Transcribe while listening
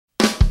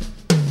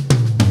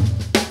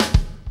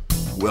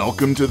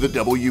Welcome to the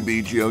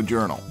WBGO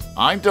Journal.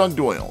 I'm Doug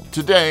Doyle.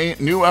 Today,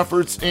 new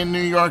efforts in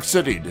New York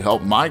City to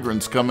help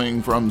migrants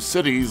coming from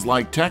cities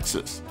like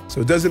Texas.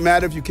 So it doesn't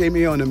matter if you came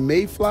here on a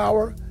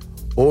Mayflower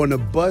or on a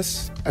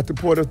bus at the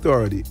Port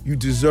Authority. You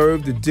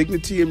deserve the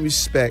dignity and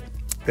respect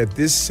that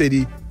this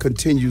city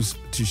continues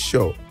to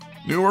show.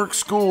 Newark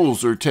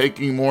schools are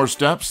taking more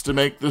steps to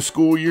make the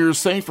school year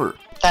safer.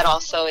 That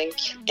also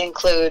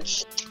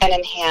includes an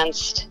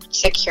enhanced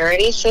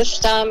security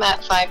system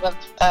at 5 of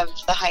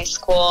the high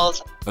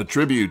schools. A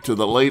tribute to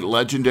the late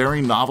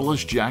legendary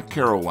novelist Jack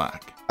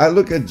Kerouac. I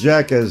look at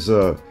Jack as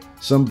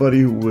somebody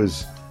who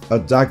was a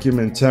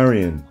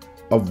documentarian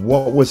of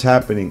what was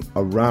happening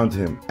around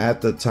him at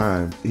the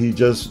time. He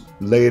just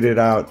laid it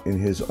out in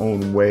his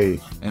own way.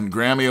 And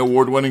Grammy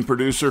Award-winning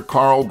producer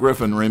Carl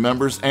Griffin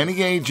remembers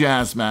NEA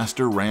jazz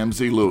master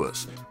Ramsey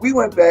Lewis. We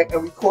went back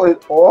and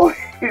recorded all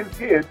his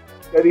hits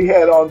that he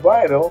had on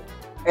vinyl,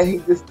 and he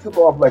just took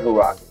off like a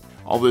rocket.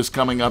 All this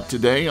coming up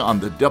today on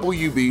the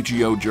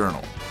WBGO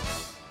Journal.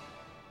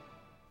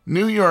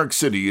 New York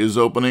City is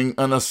opening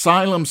an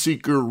asylum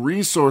seeker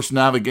resource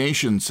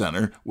navigation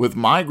center with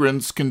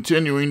migrants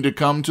continuing to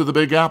come to the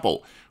Big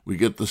Apple. We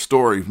get the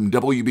story from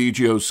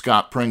WBGO's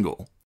Scott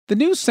Pringle. The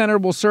new center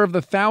will serve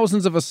the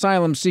thousands of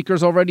asylum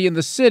seekers already in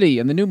the city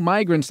and the new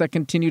migrants that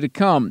continue to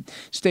come.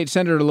 State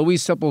Senator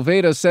Luis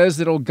Sepulveda says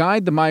that it'll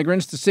guide the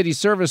migrants to city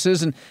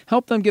services and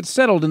help them get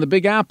settled in the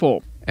Big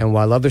Apple. And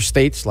while other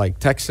states like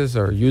Texas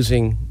are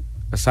using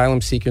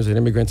asylum seekers and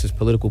immigrants as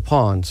political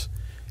pawns,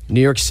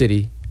 New York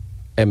City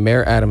and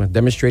Mayor Adams are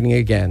demonstrating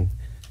again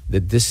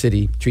that this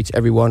city treats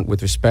everyone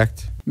with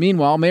respect.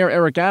 Meanwhile, Mayor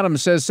Eric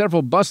Adams says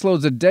several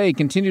busloads a day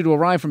continue to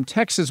arrive from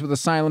Texas with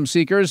asylum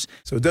seekers.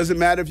 So it doesn't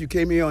matter if you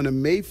came here on a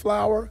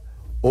Mayflower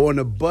or on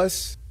a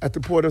bus at the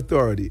Port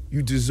Authority.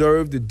 You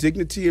deserve the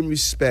dignity and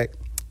respect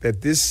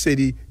that this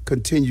city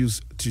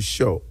continues to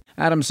show.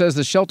 Adams says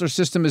the shelter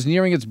system is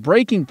nearing its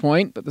breaking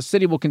point, but the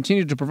city will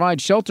continue to provide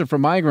shelter for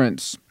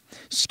migrants.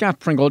 Scott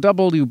Pringle,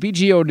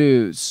 WBGO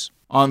News.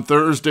 On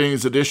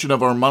Thursday's edition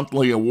of our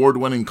monthly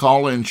award-winning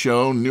call-in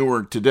show,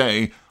 Newark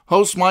Today,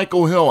 host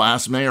Michael Hill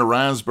asked Mayor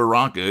Raz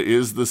Baraka,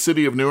 is the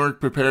city of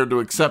Newark prepared to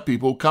accept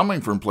people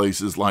coming from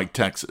places like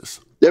Texas?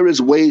 There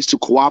is ways to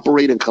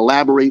cooperate and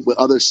collaborate with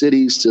other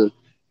cities to,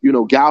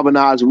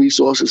 galvanize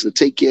resources to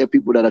take care of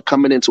people that are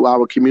coming into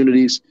our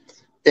communities.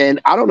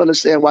 And I don't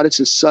understand why this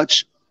is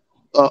such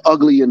an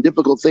ugly and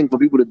difficult thing for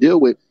people to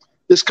deal with.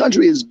 This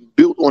country is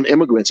built on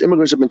immigrants.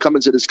 Immigrants have been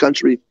coming to this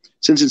country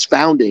since its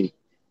founding.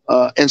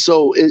 And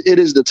so it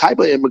is the type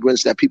of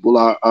immigrants that people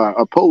are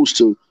opposed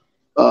to,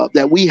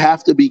 that we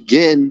have to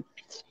begin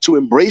to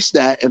embrace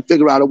that and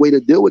figure out a way to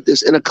deal with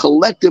this in a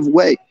collective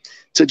way.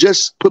 To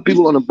just put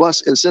people on a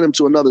bus and send them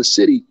to another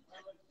city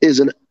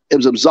is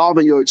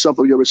absolving yourself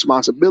of your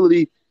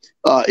responsibility.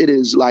 It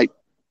is like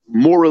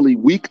morally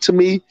weak to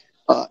me.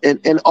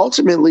 And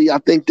ultimately, I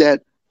think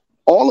that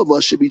all of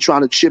us should be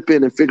trying to chip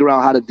in and figure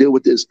out how to deal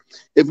with this.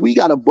 If we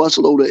got a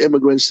busload of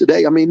immigrants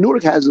today,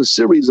 Newark has a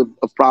series of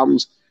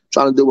problems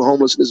trying to deal with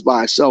homelessness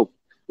by itself,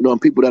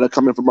 and people that are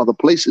coming from other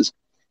places.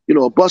 A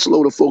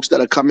busload of folks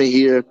that are coming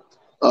here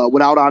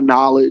without our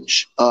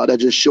knowledge, that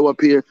just show up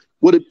here.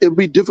 It'd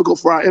be difficult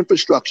for our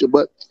infrastructure,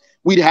 but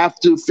we'd have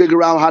to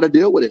figure out how to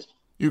deal with it.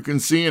 You can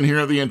see and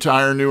hear the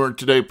entire Newark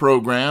Today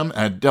program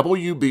at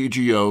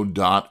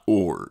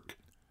WBGO.org.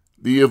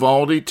 The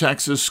Uvalde,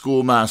 Texas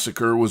school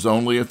massacre was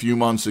only a few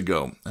months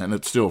ago, and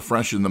it's still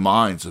fresh in the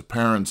minds of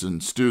parents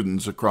and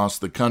students across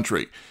the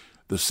country.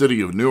 The city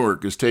of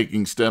Newark is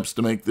taking steps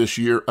to make this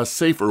year a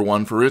safer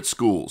one for its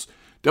schools.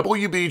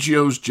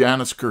 WBGO's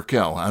Janice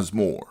Kirkell has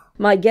more.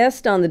 My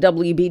guest on the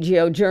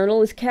WBGO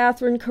Journal is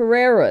Catherine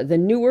Carrera, the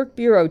Newark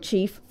Bureau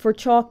Chief for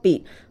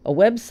Chalkbeat, a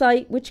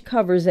website which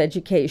covers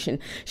education.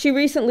 She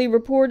recently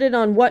reported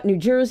on what New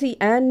Jersey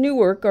and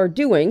Newark are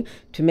doing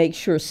to make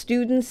sure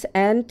students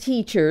and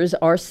teachers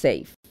are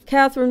safe.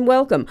 Catherine,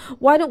 welcome.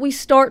 Why don't we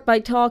start by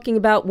talking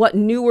about what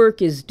Newark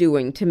is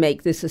doing to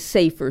make this a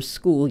safer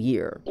school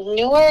year?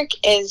 Newark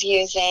is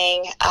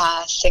using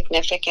a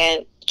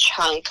significant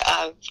chunk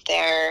of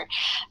their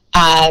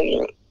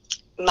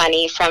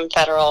money from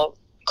federal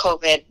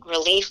COVID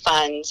relief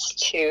funds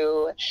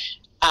to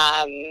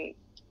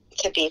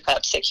beef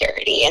up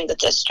security in the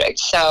district.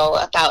 So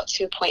about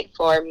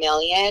 $2.4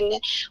 million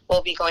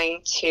will be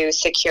going to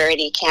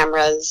security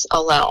cameras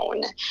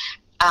alone.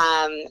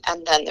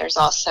 And then there's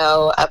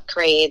also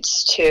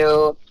upgrades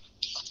to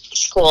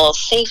school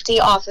safety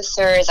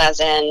officers, as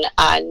in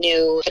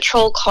new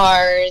patrol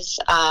cars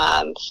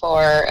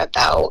for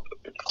about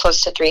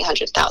close to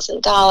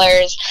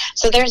 $300,000.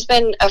 So there's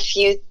been a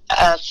few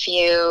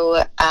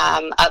upgrades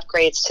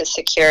to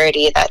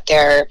security that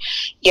they're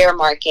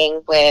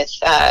earmarking with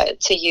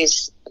to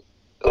use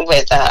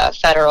with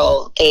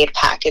federal aid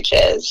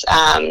packages.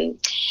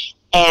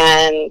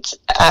 And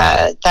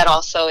that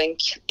also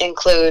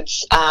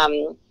includes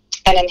an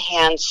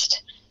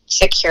enhanced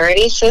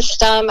security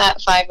system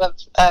at 5 of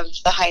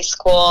the high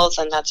schools,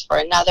 and that's for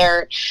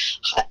another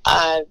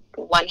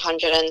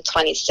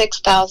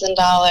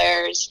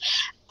 $126,000.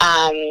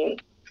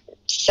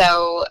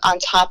 So on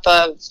top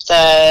of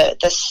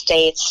the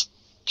state's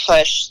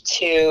push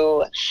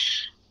to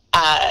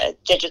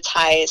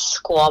digitize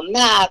school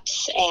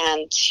maps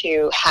and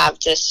to have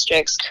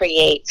districts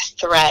create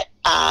threat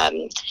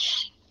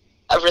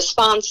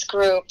response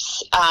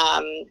groups,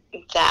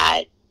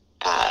 that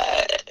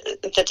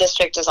the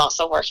district is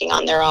also working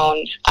on their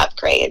own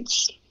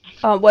upgrades.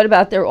 What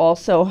about they're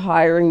also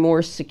hiring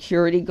more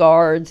security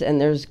guards,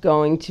 and there's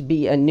going to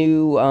be a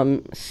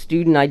new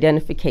student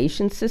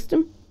identification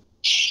system?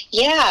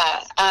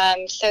 Yeah,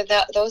 so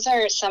those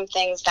are some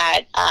things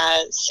that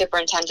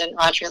Superintendent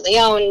Roger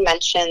Leone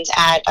mentioned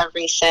at a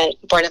recent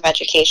Board of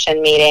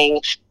Education meeting.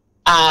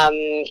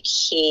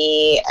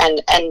 He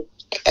and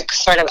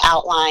sort of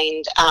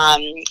outlined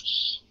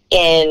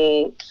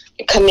in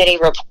committee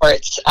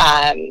reports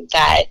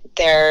that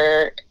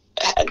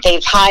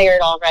they've hired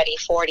already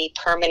 40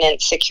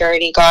 permanent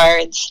security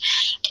guards,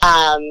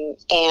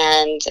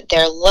 and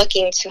they're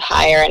looking to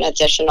hire an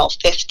additional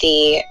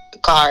 50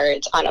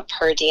 guards on a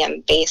per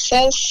diem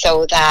basis,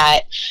 so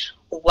that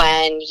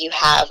when you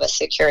have a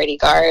security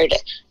guard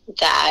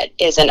that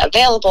isn't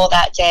available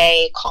that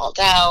day, called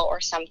out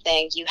or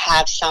something, you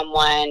have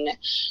someone,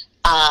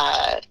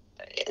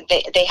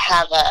 they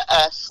have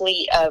a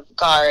fleet of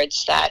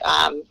guards that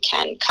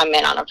can come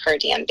in on a per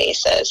diem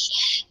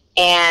basis.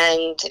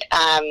 And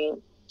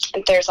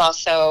there's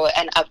also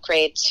an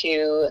upgrade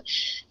to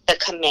the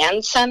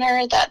command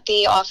center that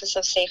the Office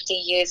of Safety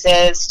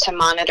uses to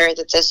monitor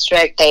the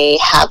district. They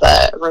have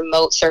a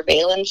remote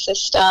surveillance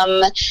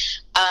system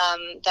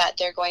that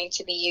they're going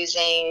to be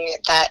using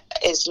that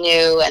is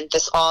new, and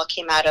this all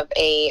came out of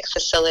a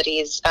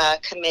facilities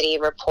committee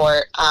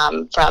report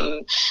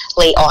from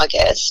late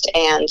August.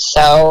 And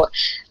so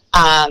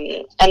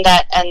and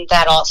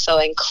that also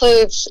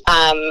includes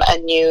a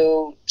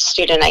new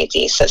student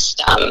ID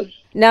system.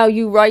 Now,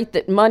 you write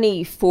that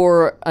money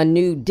for a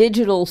new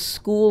digital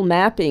school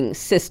mapping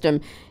system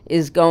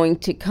is going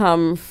to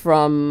come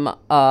from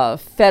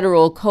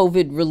federal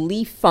COVID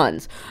relief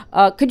funds.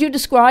 Could you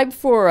describe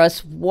for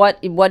us what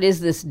is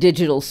this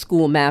digital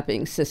school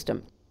mapping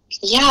system?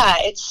 Yeah,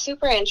 it's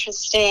super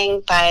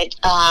interesting, but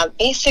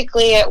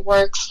basically it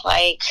works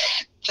like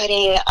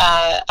putting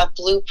a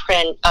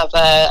blueprint of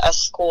a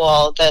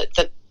school,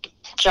 the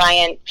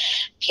giant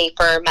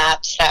paper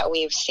maps that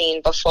we've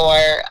seen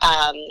before,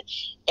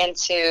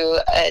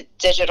 into a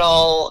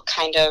digital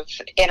kind of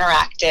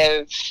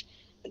interactive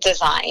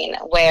design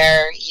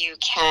where you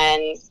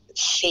can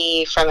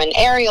see from an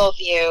aerial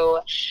view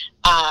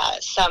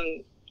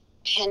some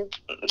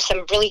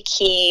really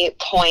key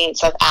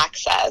points of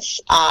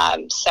access.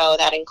 So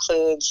that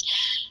includes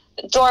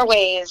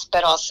doorways,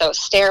 but also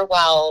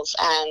stairwells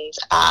and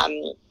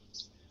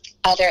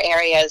other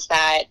areas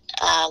that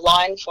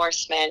law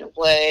enforcement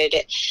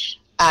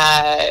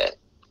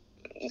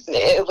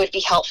it would be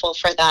helpful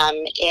for them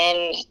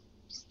in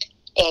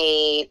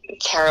a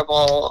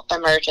terrible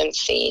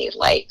emergency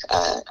like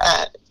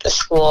the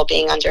school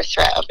being under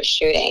threat of a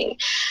shooting.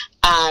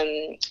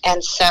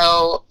 And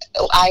so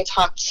I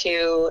talked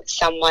to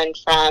someone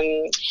from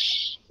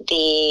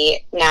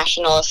the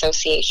National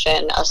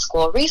Association of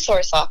School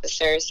Resource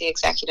Officers, the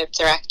executive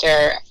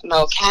director,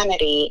 Mo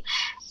Kennedy,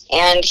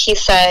 and he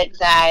said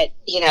that,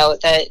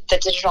 the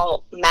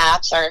digital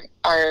maps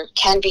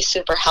can be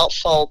super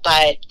helpful,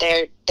 but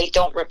they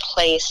don't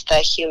replace the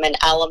human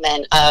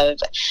element of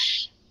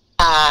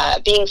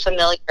being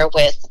familiar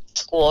with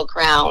school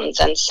grounds.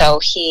 And so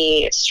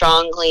he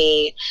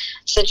strongly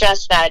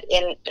suggests that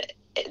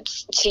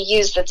to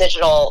use the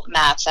digital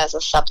maps as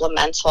a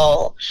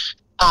supplemental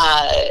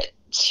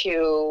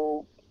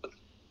to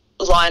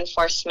law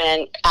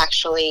enforcement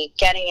actually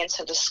getting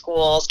into the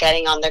schools,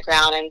 getting on the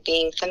ground, and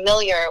being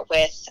familiar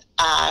with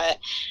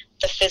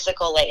the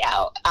physical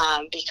layout,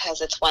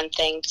 because it's one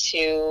thing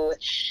to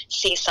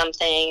see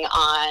something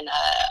on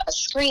a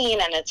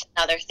screen, and it's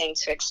another thing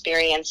to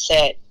experience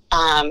it.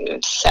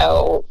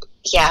 So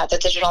yeah, the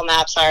digital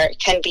maps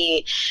can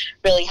be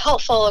really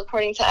helpful,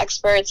 according to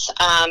experts,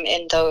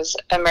 in those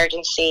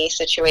emergency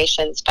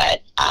situations,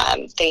 but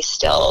they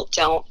still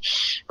don't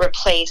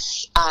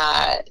replace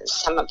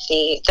some of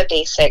the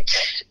basic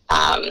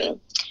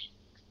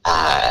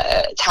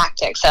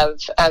tactics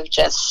of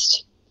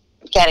just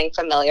getting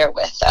familiar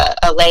with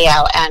a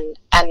layout and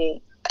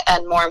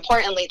more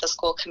importantly, the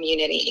school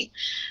community.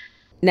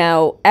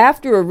 Now,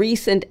 after a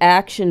recent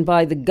action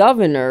by the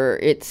governor,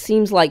 it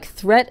seems like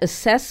threat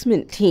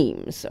assessment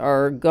teams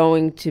are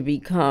going to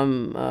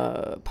become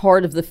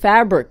part of the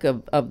fabric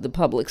of the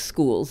public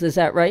schools. Is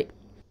that right?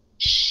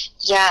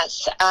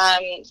 Yes.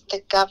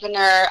 The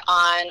governor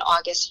on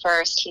August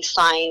 1st, he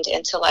signed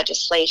into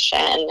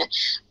legislation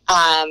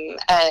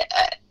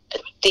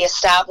the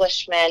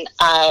establishment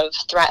of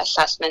threat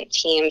assessment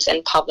teams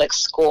in public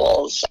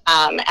schools,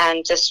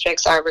 and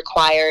districts are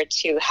required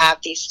to have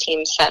these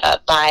teams set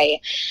up by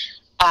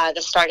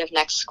the start of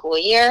next school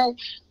year.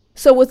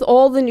 So with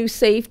all the new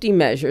safety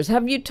measures,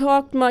 have you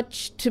talked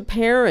much to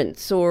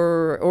parents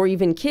or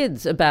even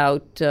kids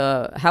about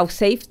how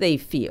safe they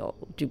feel?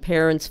 Do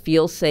parents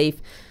feel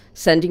safe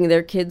sending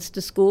their kids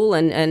to school,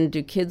 and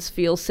do kids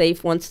feel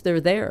safe once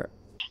they're there?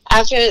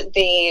 After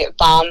the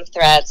bomb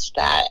threats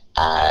that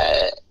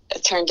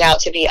turned out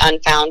to be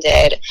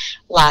unfounded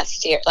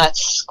last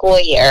school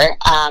year,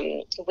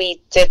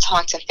 we did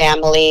talk to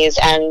families,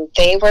 and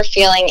they were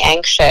feeling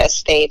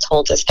anxious. They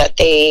told us that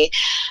they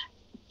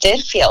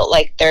did feel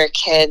like their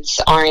kids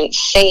aren't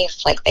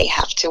safe, like they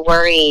have to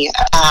worry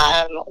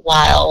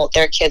while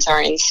their kids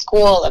are in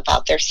school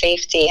about their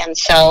safety. And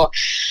so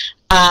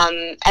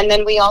and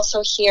then we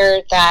also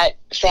hear that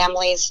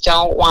families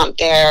don't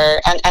want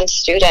and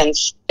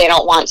students, they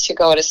don't want to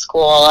go to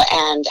school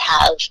and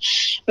have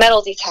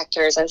metal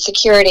detectors and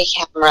security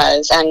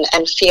cameras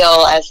and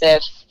feel as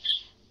if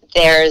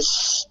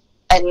there's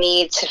a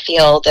need to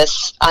feel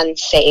this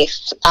unsafe,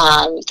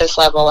 this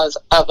level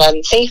of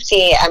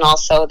unsafety, and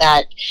also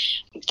that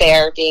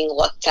they're being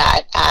looked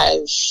at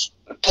as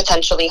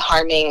potentially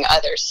harming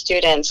other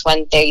students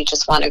when they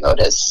just want to go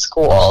to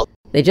school.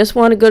 They just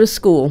want to go to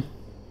school.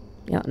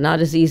 Yeah, not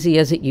as easy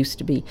as it used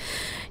to be.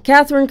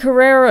 Catherine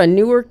Carrera,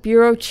 Newark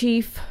Bureau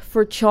Chief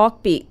for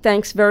Chalkbeat,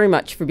 thanks very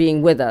much for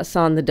being with us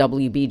on the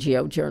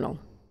WBGO Journal.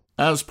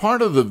 As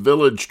part of the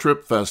Village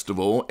Trip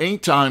Festival,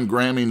 8-time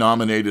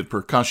Grammy-nominated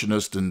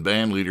percussionist and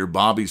bandleader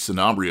Bobby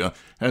Sanabria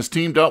has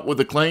teamed up with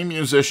acclaimed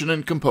musician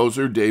and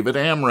composer David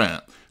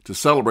Amram to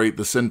celebrate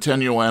the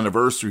centennial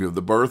anniversary of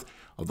the birth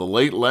of the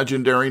late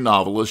legendary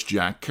novelist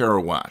Jack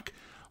Kerouac.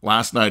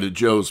 Last night at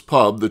Joe's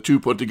Pub, the two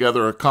put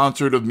together a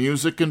concert of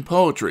music and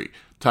poetry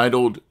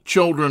titled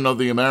Children of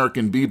the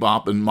American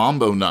Bebop and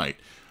Mambo Night.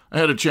 I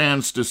had a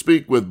chance to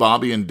speak with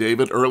Bobby and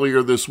David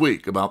earlier this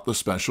week about the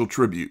special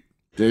tribute.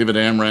 David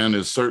Amram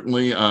is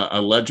certainly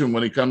a legend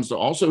when it comes to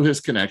also his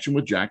connection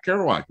with Jack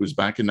Kerouac, who was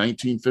back in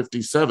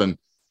 1957.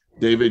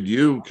 David,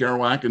 you,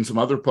 Kerouac, and some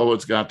other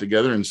poets got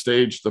together and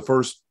staged the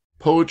first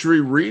poetry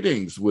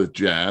readings with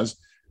jazz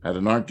at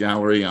an art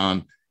gallery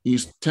on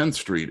East 10th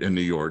Street in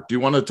New York. Do you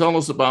want to tell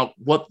us about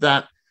what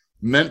that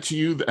meant to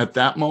you at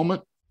that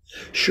moment?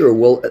 Sure.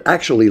 Well,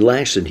 actually,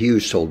 Langston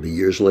Hughes told me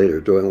years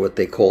later during what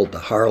they called the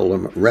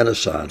Harlem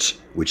Renaissance,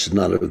 which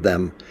none of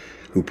them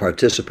who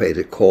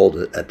participated called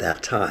it at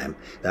that time.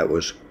 That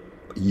was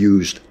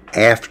used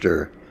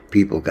after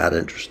people got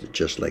interested,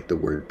 just like the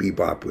word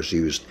bebop was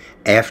used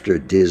after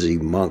Dizzy,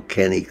 Monk,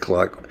 Kenny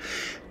Clark,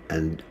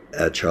 and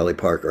Charlie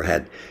Parker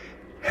had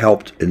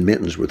helped in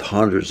Mittens with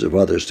hundreds of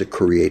others to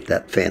create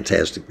that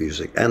fantastic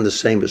music. And the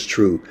same is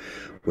true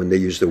when they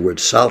used the word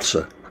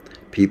salsa.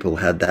 People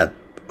had that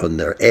on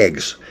their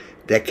eggs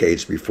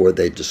decades before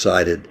they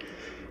decided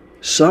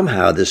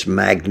somehow this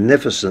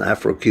magnificent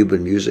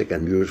Afro-Cuban music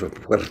and music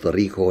from Puerto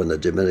Rico and the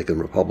Dominican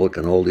Republic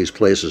and all these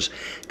places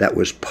that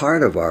was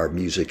part of our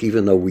music,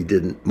 even though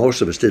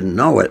most of us didn't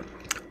know it,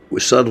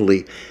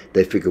 suddenly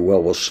they figure,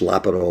 well, we'll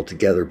slap it all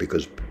together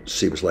because it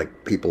seems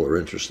like people are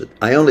interested.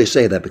 I only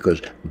say that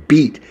because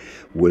beat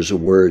was a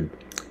word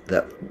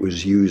that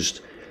was used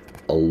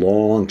a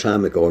long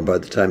time ago, and by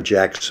the time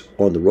Jack's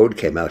On the Road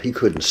came out, he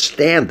couldn't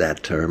stand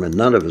that term, and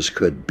none of us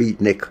could.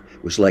 Beatnik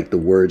was like the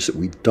words that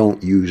we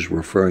don't use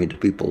referring to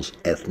people's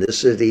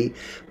ethnicity,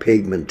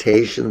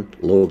 pigmentation,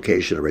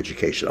 location, or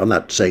education. I'm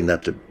not saying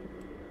that to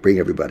bring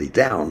everybody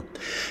down.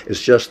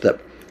 It's just that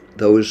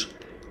those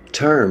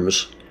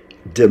terms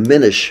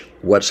diminish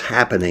what's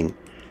happening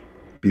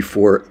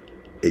before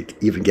it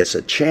even gets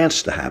a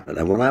chance to happen.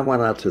 And when I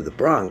went out to the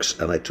Bronx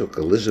and I took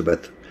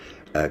Elizabeth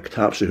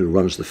Thompson, who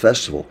runs the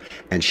festival,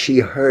 and she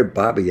heard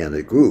Bobby and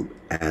the group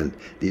and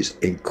these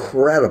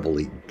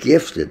incredibly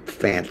gifted,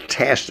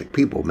 fantastic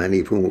people, many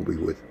of whom will be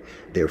with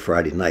there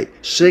Friday night,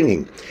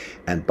 singing,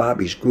 and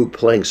Bobby's group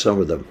playing some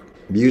of the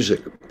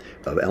music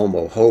of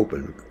Elmo Hope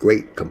and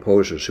great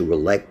composers who were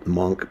like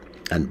Monk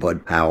and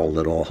Bud Powell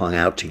that all hung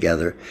out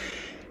together.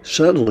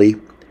 Suddenly,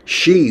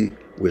 she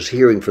was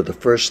hearing for the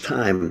first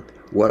time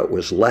what it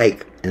was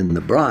like in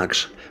the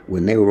Bronx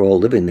when they were all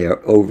living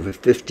there over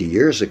 50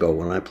 years ago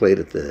when I played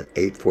at the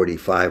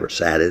 845 or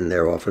sat in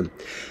there often,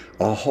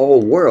 a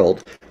whole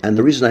world. And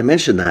the reason I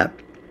mention that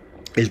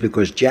is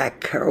because Jack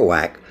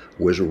Kerouac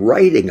was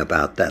writing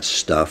about that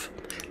stuff,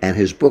 and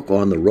his book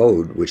On the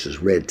Road, which is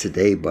read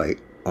today by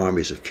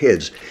armies of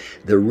kids,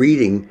 they're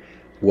reading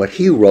what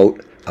he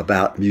wrote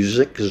about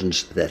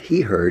musicians that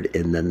he heard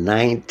in the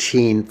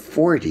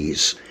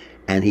 1940s,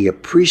 and he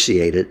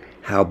appreciated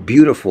how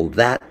beautiful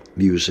that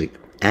music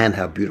and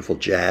how beautiful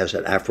jazz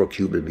and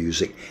Afro-Cuban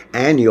music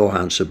and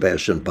Johann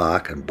Sebastian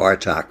Bach and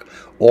Bartok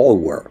all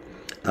were.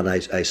 And I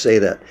say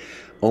that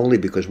only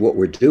because what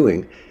we're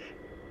doing,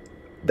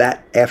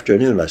 that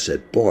afternoon I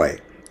said, boy,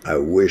 I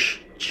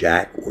wish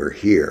Jack were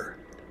here.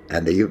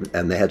 And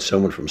they had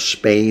someone from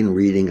Spain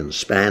reading in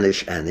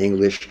Spanish and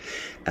English,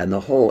 and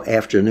the whole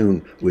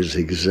afternoon was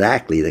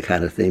exactly the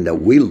kind of thing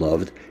that we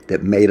loved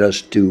that made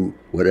us do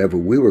whatever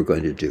we were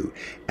going to do.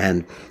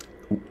 And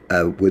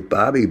with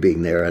Bobby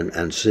being there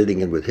and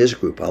sitting in with his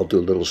group, I'll do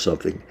a little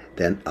something,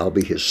 then I'll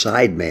be his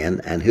side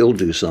man, and he'll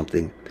do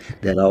something,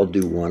 then I'll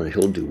do one, and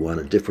he'll do one,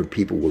 and different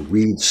people will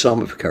read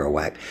some of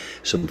Kerouac.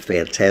 Some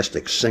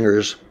fantastic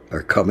singers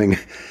are coming,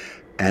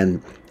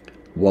 and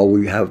while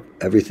we have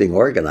everything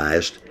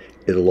organized,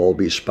 it'll all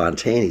be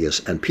spontaneous,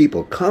 and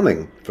people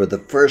coming for the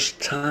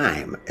first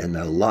time in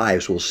their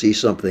lives will see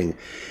something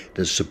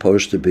that's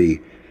supposed to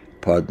be,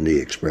 pardon the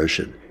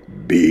expression,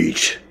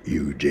 beat,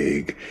 you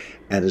dig.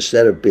 And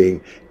instead of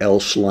being El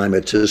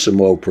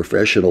Slimatissimo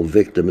professional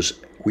victims,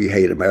 we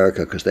hate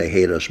America because they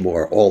hate us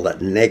more, all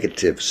that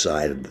negative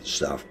side of the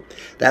stuff.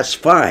 That's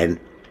fine,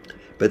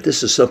 but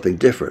this is something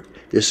different.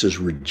 This is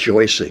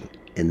rejoicing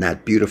in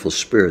that beautiful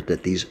spirit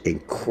that these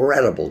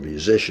incredible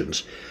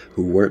musicians,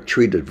 who weren't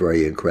treated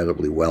very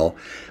incredibly well,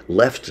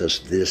 left us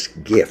this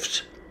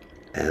gift.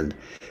 And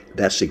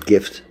that's a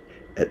gift.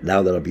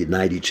 Now that I'll be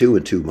 92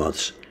 in 2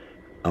 months,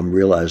 I'm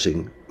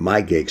realizing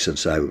my gig,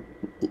 since I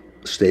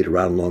stayed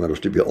around long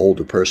enough to be an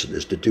older person,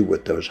 is to do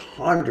what those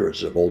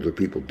hundreds of older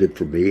people did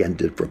for me and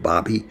did for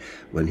Bobby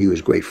when he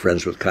was great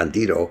friends with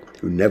Candido,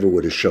 who never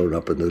would have shown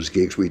up in those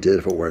gigs we did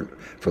if it weren't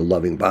for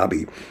loving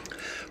Bobby.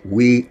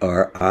 We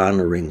are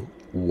honoring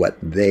what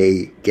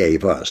they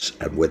gave us,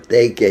 and what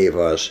they gave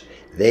us,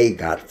 they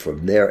got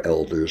from their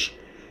elders,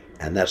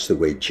 and that's the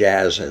way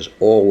jazz has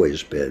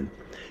always been.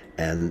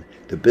 And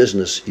the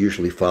business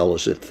usually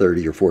follows it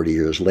 30 or 40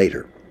 years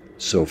later.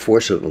 So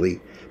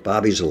fortunately,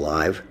 Bobby's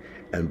alive,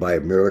 and by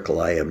a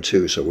miracle I am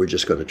too. So we're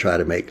just going to try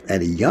to make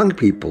any young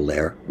people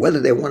there,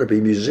 whether they want to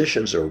be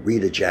musicians or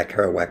read a Jack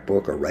Kerouac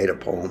book or write a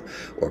poem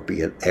or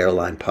be an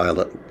airline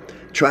pilot,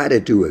 try to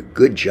do a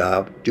good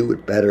job, do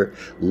it better,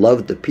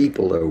 love the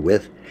people they're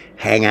with,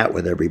 hang out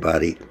with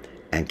everybody,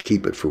 and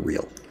keep it for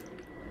real.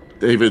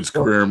 David's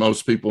career,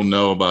 most people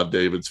know about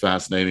David's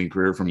fascinating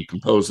career, from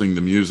composing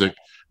the music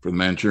for the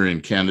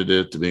Manchurian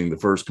Candidate to being the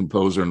first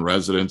composer in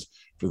residence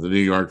for the New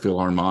York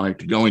Philharmonic,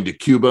 to going to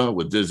Cuba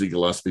with Dizzy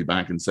Gillespie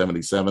back in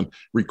 '77,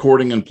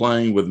 recording and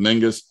playing with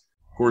Mingus.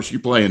 Of course, you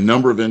play a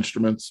number of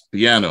instruments: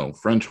 piano,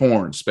 French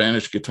horn,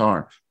 Spanish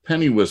guitar,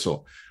 penny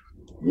whistle.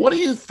 What do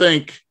you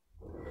think,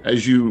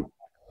 as you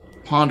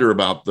ponder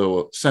about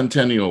the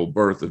centennial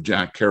birth of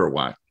Jack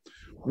Kerouac,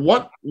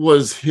 what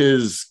was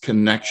his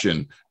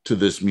connection to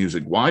this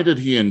music? Why did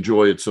he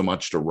enjoy it so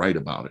much to write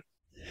about it?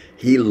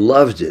 He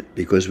loved it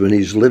because when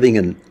he's living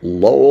in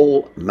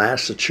Lowell,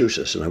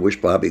 Massachusetts, and I wish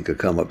Bobby could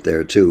come up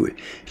there too,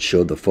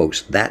 show the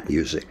folks that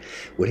music.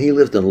 When he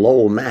lived in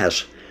Lowell,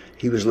 Mass,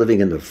 he was living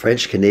in the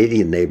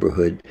French-Canadian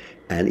neighborhood,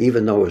 and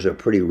even though it was a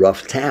pretty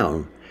rough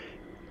town,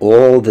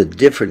 all the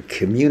different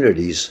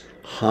communities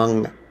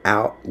hung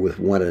out with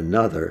one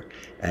another,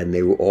 and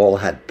they all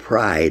had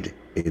pride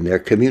in their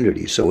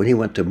community. So when he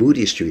went to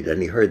Moody Street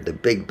and he heard the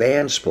big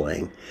bands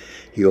playing,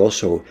 he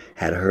also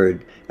had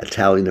heard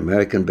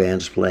Italian-American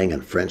bands playing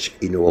and French,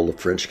 all the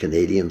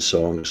French-Canadian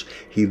songs.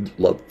 He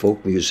loved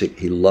folk music.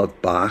 He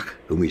loved Bach,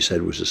 whom he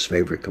said was his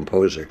favorite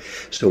composer.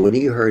 So when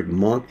he heard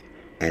Monk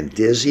and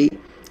Dizzy,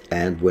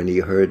 and when he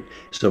heard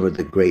some of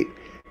the great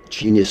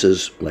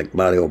geniuses like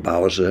Mario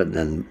Bauza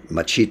and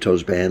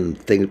Machito's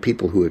band,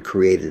 people who had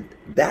created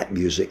that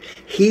music,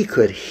 he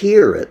could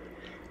hear it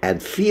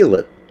and feel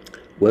it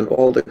when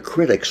all the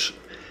critics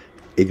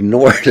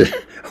ignored it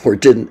or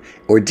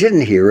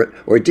didn't hear it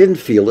or didn't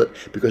feel it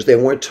because they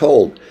weren't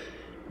told,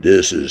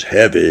 this is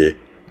heavy,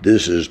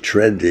 this is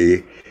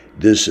trendy,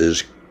 this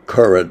is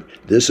current,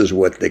 this is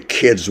what the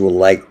kids will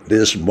like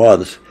this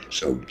month,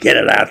 so get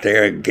it out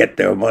there and get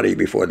their money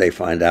before they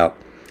find out.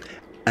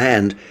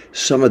 And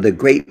some of the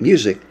great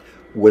music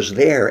was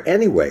there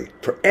anyway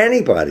for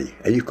anybody,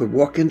 and you could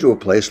walk into a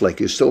place like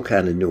you still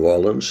can in New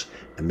Orleans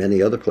and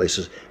many other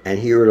places and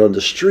hear it on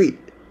the street,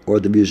 or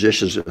the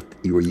musicians, if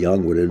you were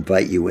young, would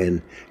invite you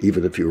in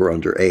even if you were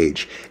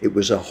underage. It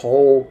was a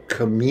whole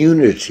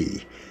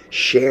community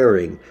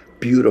sharing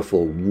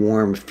beautiful,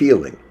 warm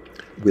feeling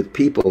with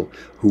people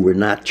who were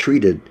not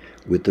treated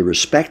with the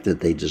respect that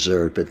they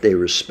deserved, but they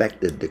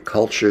respected the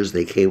cultures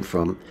they came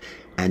from.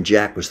 And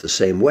Jack was the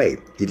same way.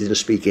 He didn't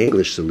speak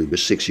English till he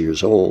was 6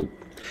 years old,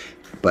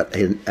 but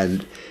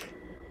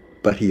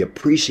he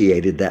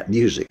appreciated that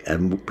music.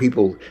 And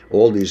people,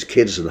 all these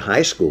kids in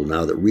high school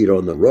now that read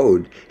On the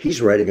Road,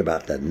 he's writing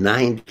about the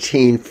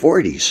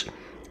 1940s.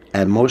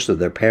 And most of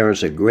their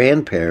parents and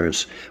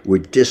grandparents were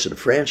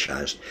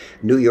disenfranchised.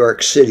 New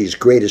York City's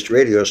greatest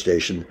radio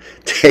station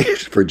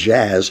for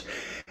jazz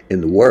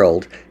in the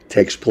world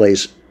takes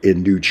place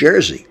in New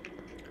Jersey.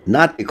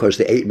 Not because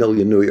the 8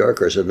 million New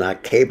Yorkers are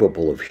not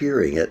capable of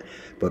hearing it,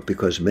 but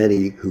because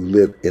many who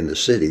live in the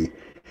city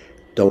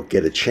don't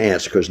get a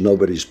chance because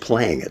nobody's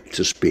playing it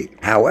to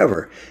speak.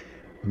 However,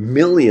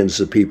 millions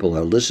of people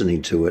are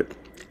listening to it,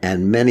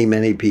 and many,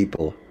 many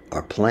people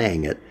are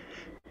playing it.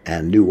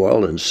 And New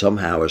Orleans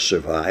somehow has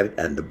survived,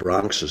 and the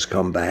Bronx has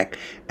come back,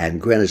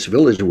 and Greenwich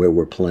Village, where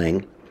we're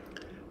playing,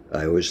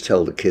 I always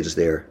tell the kids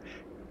there,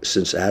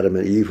 since Adam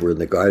and Eve were in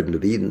the Garden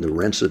of Eden, the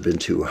rents have been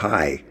too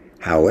high.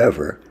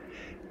 However,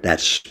 that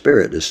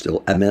spirit is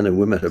still, and men and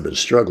women have been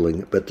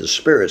struggling, but the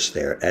spirit's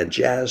there, and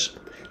jazz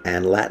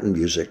and Latin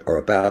music are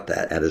about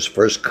that. And his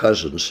first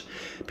cousins,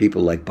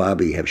 people like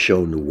Bobby, have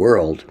shown the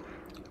world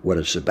what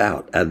it's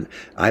about. And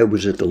I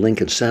was at the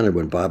Lincoln Center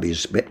when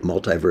Bobby's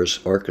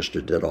Multiverse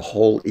Orchestra did a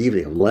whole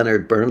evening of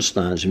Leonard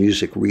Bernstein's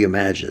music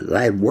reimagined. And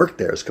I had worked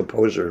there as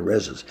composer in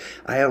residence.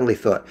 I only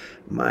thought,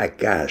 my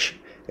gosh,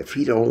 if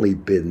he'd only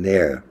been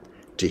there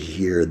to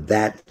hear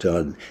that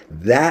done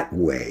that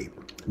way,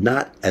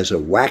 not as a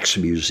wax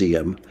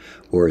museum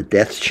or a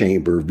death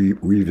chamber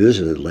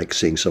revisited like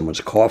seeing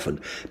someone's coffin,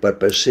 but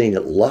by seeing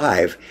it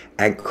live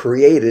and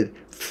created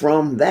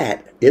from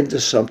that into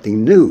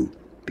something new.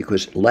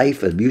 Because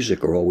life and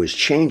music are always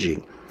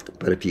changing.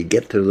 But if you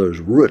get to those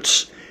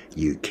roots,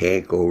 you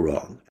can't go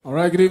wrong. All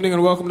right, good evening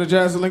and welcome to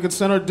Jazz at Lincoln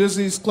Center,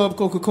 Disney's Club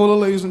Coca-Cola.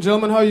 Ladies and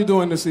gentlemen, how are you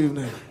doing this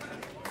evening?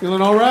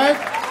 Feeling all right?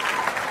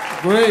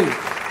 Great.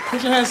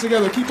 Put your hands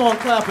together. Keep on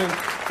clapping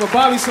for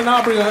Bobby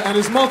Sanabria and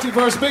his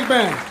Multiverse Big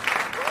Band.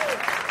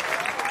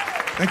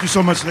 Thank you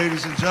so much,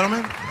 ladies and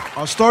gentlemen.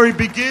 Our story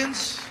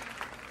begins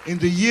in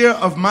the year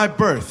of my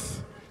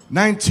birth,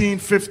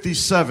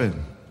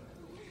 1957.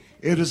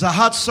 It is a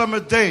hot summer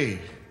day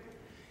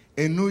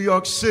in New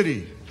York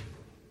City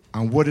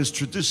on what is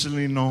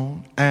traditionally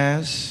known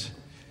as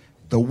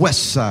the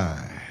West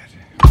Side.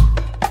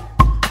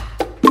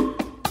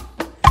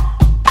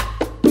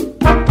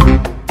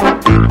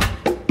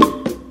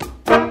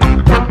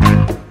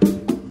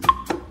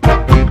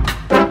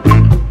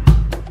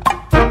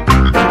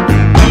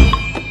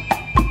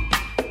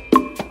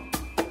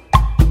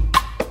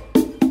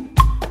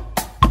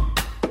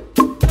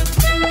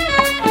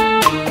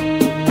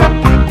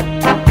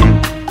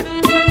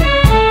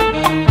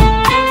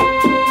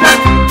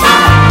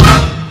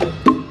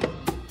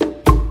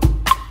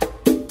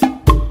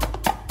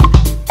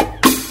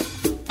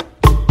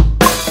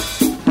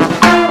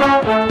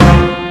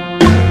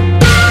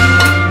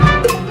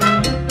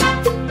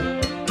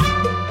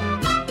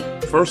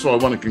 First of all,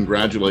 I want to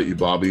congratulate you,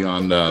 Bobby,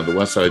 on the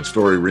West Side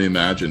Story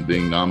Reimagined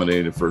being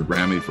nominated for a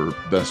Grammy for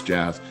Best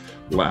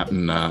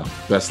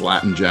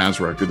Latin Jazz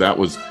Record. That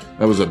was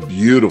a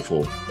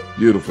beautiful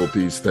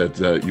piece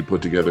that you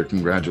put together.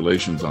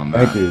 Congratulations on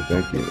that.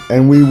 Thank you.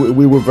 And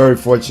we were very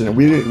fortunate.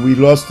 We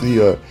lost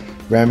the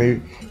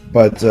Grammy,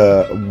 but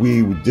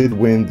we did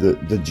win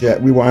the jazz.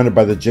 We were honored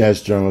by the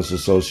Jazz Journalists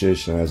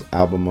Association as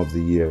Album of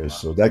the Year.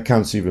 So that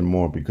counts even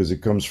more because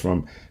it comes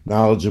from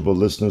knowledgeable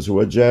listeners who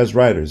are jazz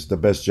writers, the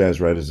best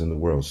jazz writers in the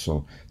world.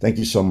 So thank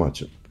you so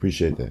much.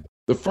 Appreciate that.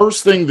 The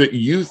first thing that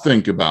you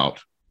think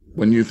about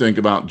when you think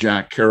about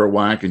Jack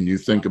Kerouac and you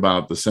think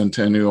about the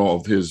centennial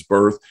of his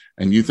birth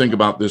and you think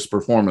about this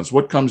performance,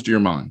 what comes to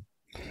your mind?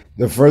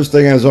 The first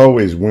thing, as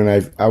always, when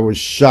I was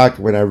shocked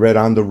when I read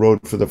On the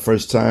Road for the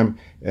first time,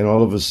 and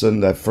all of a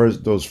sudden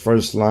those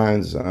first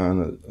lines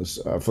on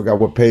I forgot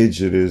what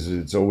page it is.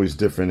 It's always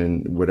different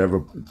in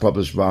whatever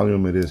published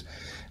volume it is,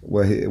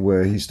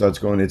 where he starts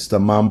going, it's the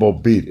mambo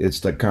beat, it's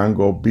the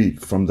Congo beat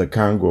from the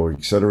Congo,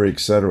 etc.,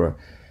 etc.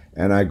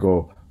 And I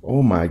go,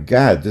 oh my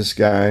God, this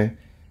guy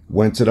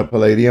went to the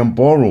Palladium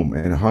Ballroom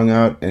and hung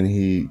out and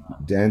he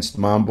danced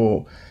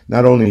mambo.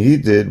 Not only he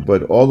did,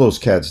 but all those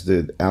cats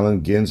did.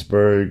 Allen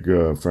Ginsberg,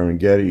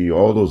 Ferlinghetti,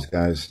 all those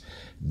guys.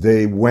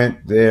 They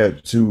went there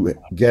to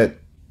get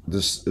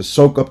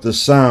soak up the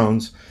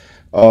sounds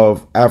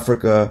of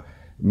Africa,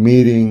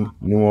 meeting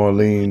New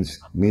Orleans,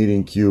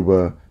 meeting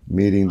Cuba,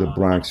 meeting the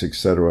Bronx,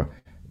 etc.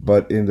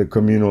 But in the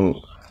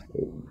communal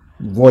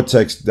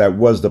vortex that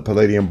was the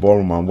Palladium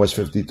Ballroom on West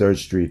 53rd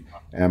Street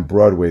and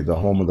Broadway, the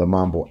home of the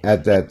mambo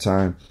at that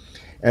time.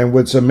 And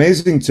what's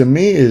amazing to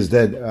me is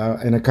that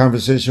in a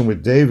conversation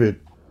with David,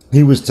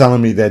 he was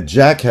telling me that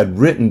Jack had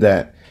written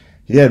that.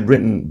 He had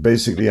written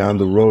basically On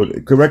the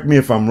Road. Correct me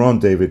if I'm wrong,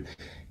 David.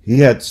 He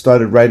had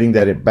started writing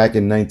that back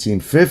in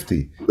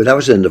 1950. But that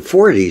was in the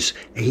 40s.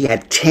 He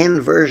had 10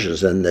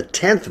 versions, and the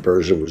 10th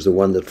version was the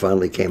one that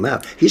finally came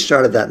out. He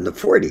started that in the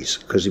 40s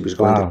because he was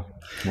going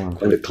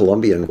to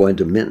Columbia and going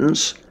to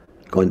Minton's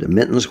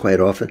quite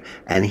often,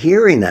 and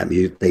hearing that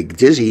music.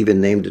 Dizzy even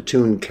named a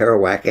tune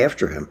Kerouac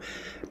after him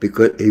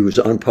because he was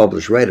an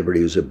unpublished writer, but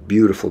he was a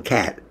beautiful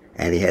cat.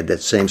 And he had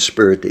that same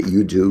spirit that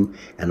you do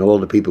and all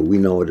the people we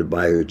know and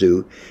admire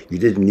do. You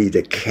didn't need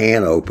a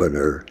can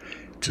opener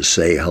to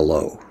say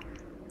hello.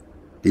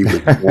 He was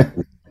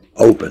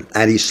open.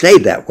 And he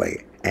stayed that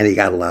way. And he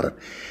got a lot of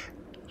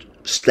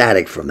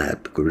static from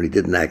that because he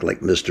didn't act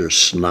like Mr.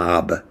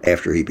 Snob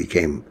after he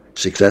became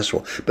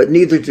successful. But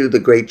neither do the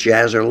great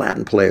jazz or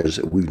Latin players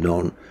that we've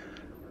known,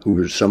 who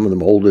were some of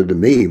them older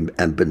than me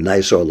and been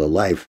nice all their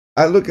life.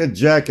 I look at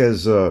Jack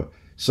as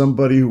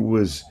somebody who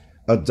was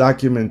a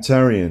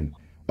documentarian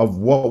of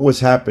what was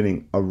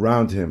happening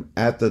around him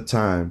at the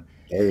time.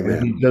 Amen.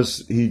 And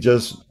he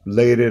just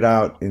laid it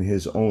out in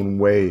his own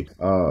way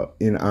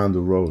in On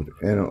the Road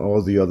and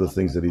all the other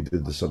things that he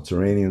did, the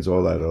Subterraneans,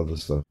 all that other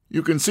stuff.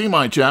 You can see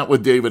my chat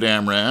with David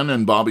Amram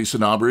and Bobby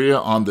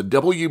Sanabria on the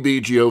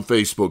WBGO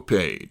Facebook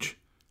page.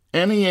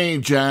 NEA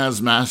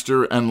jazz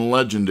master and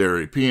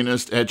legendary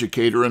pianist,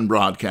 educator, and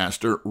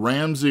broadcaster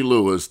Ramsey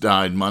Lewis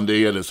died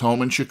Monday at his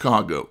home in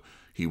Chicago.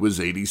 He was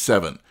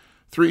 87.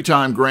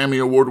 Three-time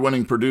Grammy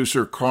Award-winning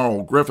producer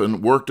Carl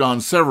Griffin worked on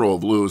several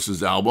of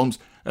Lewis's albums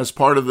as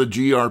part of the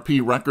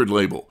GRP record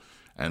label,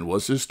 and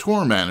was his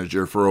tour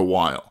manager for a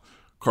while.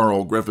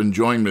 Carl Griffin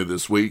joined me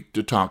this week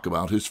to talk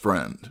about his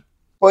friend.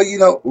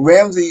 Well,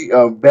 Ramsey,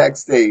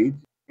 backstage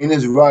in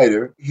his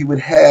rider, he would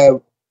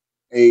have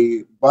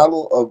a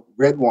bottle of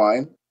red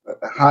wine,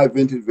 a high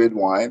vintage red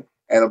wine,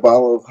 and a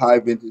bottle of high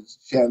vintage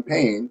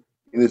champagne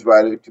in his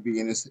rider to be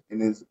in his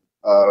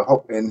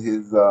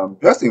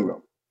dressing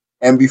room.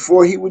 And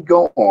before he would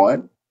go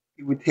on,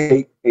 he would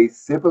take a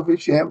sip of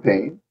his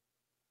champagne,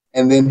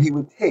 and then he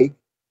would take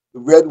the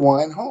red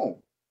wine home.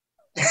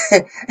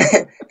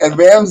 And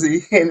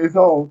Ramsey in his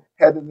home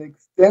had an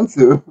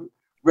extensive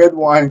red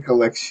wine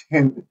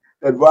collection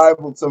that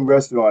rivaled some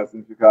restaurants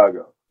in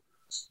Chicago.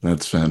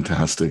 That's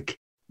fantastic.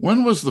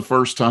 When was the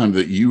first time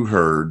that you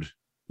heard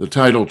the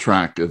title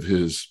track of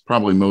his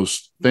probably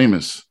most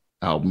famous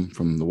album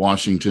from the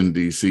Washington,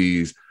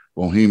 D.C.'s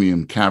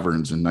Bohemian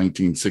Caverns in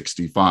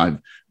 1965,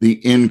 The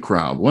In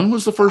Crowd? When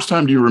was the first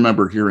time do you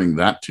remember hearing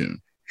that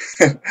tune?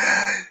 In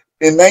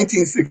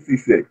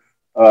 1966.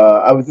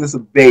 I was just a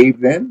babe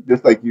then,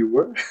 just like you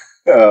were.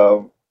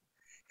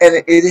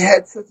 And it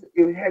had such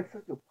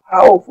a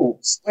powerful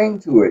swing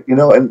to it,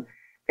 and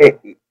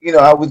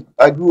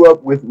I grew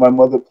up with my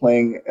mother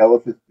playing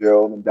Ella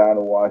Fitzgerald and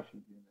Dinah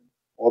Washington and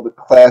all the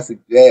classic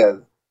jazz.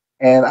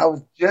 And I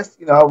was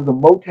I was a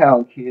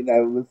Motown kid.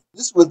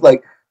 This was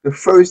like the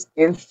first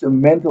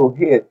instrumental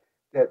hit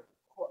that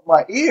caught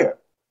my ear.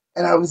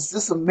 And I was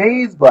just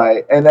amazed by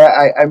it. And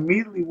I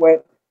immediately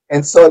went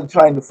and started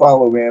trying to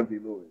follow Ramsey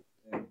Lewis.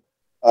 And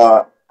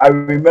I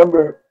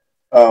remember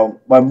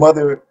my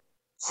mother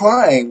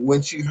crying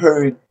when she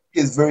heard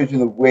his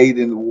version of Wade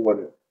in the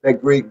Water,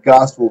 that great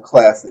gospel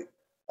classic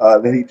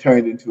that he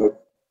turned into a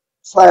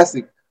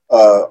classic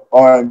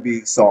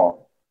R&B song.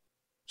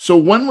 So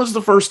when was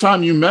the first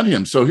time you met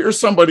him? So here's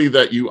somebody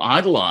that you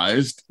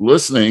idolized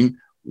listening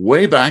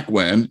way back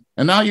when,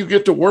 and now you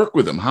get to work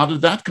with him. How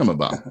did that come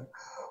about?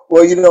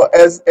 Well,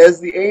 as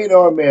the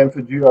A&R man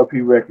for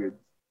GRP Records,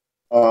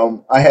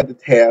 I had the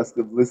task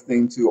of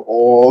listening to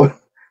all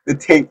the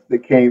tapes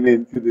that came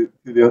into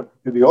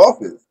the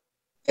office.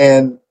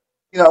 And,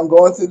 I'm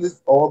going through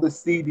all the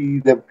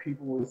CDs that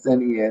people were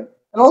sending in.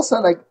 And all of a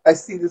sudden, I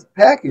see this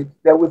package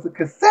that was a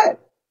cassette.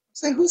 I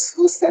say,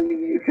 who's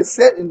sending me a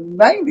cassette in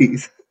the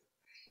 90s?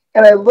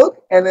 And I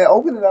look, and I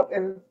open it up,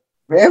 and it's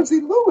Ramsey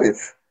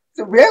Lewis.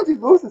 So Ramsey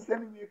Lewis is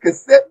sending me a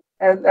cassette.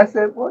 And I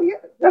said, well, yeah,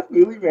 that's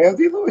really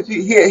Ramsey Lewis.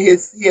 He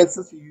had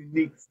such a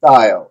unique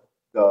style,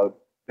 Doug,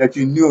 that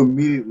you knew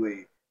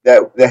immediately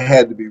that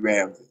had to be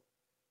Ramsey.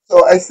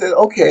 So I said,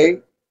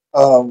 okay.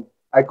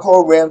 I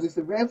called Ramsey. I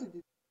said, Ramsey,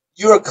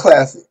 you're a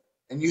classic,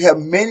 and you have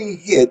many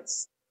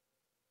hits.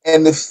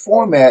 And the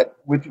format,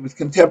 which was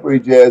contemporary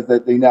jazz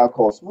that they now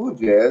call smooth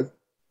jazz,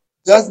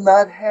 does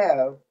not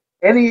have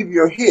any of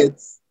your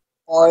hits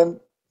on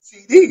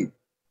CD.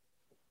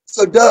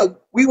 So, Doug,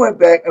 we went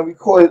back and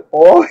recorded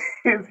all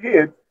his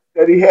hits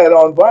that he had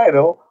on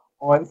vinyl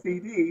on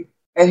CD,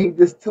 and he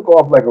just took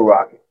off like a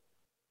rocket.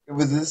 It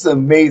was this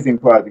amazing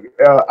project.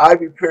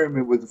 Ivy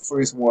Pyramid was the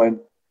first one,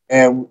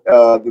 and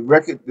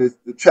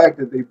the track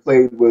that they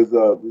played was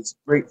this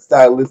great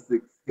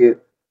stylistic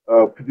hit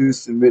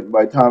produced and written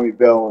by Tommy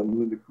Bell and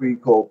Linda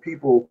Creed called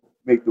 "People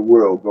Make the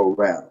World Go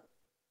Round."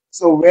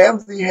 So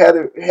Ramsey had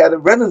a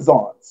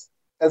renaissance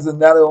as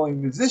not only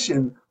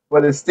musician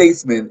but a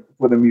statesman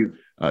for the music.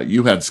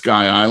 You had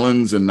Sky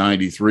Islands in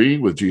 93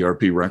 with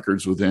GRP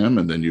Records with him,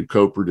 and then you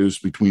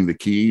co-produced Between the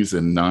Keys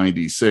in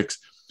 96.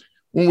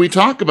 When we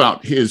talk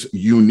about his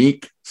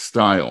unique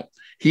style,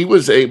 he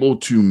was able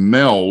to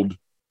meld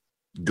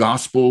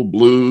gospel,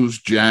 blues,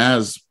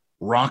 jazz,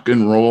 rock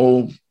and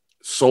roll,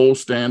 soul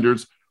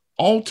standards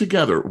all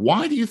together.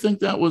 Why do you think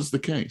that was the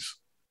case?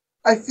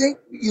 I think,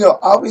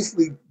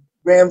 obviously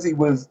Ramsey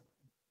was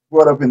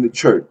brought up in the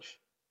church.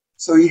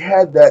 So he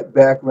had that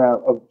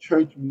background of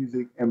church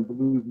music and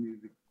blues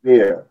music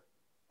there.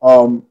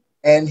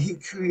 And he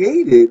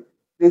created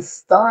this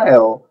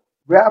style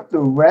wrapped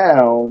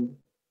around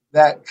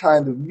that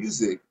kind of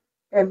music.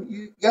 And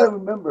you got to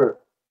remember,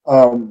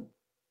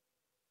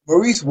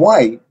 Maurice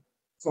White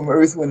from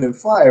Earth, Wind and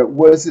Fire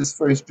was his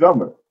first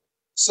drummer.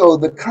 So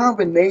the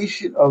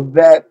combination of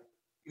that,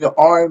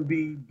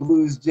 R&B,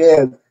 blues,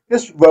 jazz,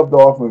 just rubbed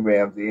off on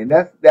Ramsey, and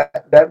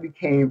that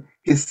became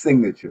his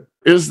signature.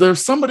 Is there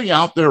somebody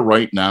out there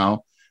right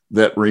now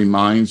that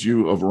reminds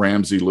you of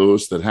Ramsey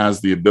Lewis, that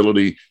has the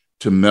ability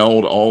to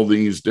meld all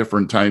these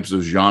different types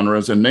of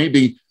genres and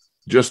maybe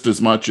just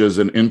as much as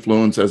an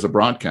influence as a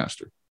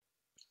broadcaster?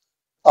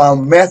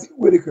 Matthew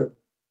Whitaker.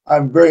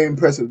 I'm very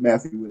impressed with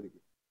Matthew Whitaker.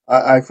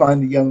 I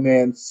find the young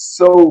man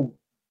so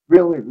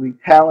brilliantly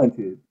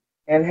talented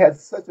and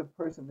has such a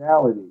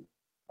personality.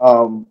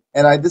 And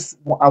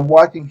I'm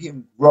watching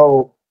him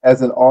grow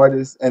as an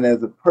artist and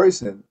as a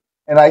person.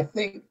 And I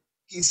think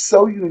he's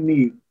so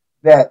unique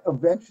that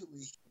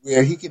eventually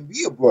where he can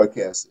be a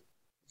broadcaster,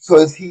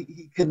 because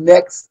he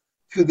connects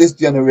to this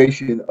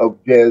generation of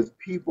jazz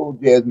people,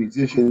 jazz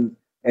musicians,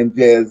 and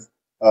jazz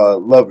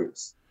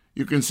lovers.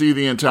 You can see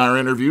the entire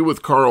interview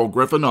with Carl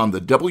Griffin on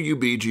the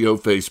WBGO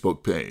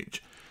Facebook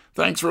page.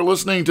 Thanks for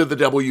listening to the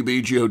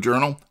WBGO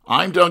Journal.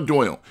 I'm Doug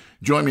Doyle.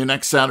 Join me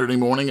next Saturday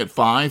morning at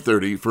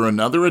 5:30 for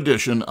another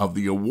edition of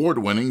the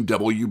award-winning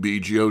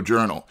WBGO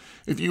Journal.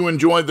 If you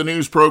enjoyed the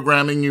news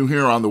programming you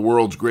hear on the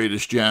world's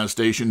greatest jazz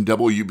station,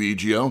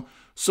 WBGO,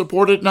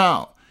 support it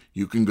now.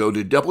 You can go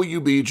to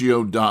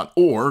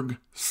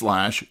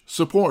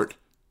wbgo.org/support.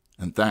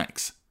 And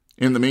thanks.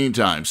 In the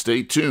meantime,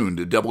 stay tuned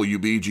to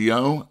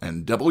WBGO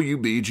and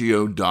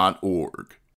WBGO.org.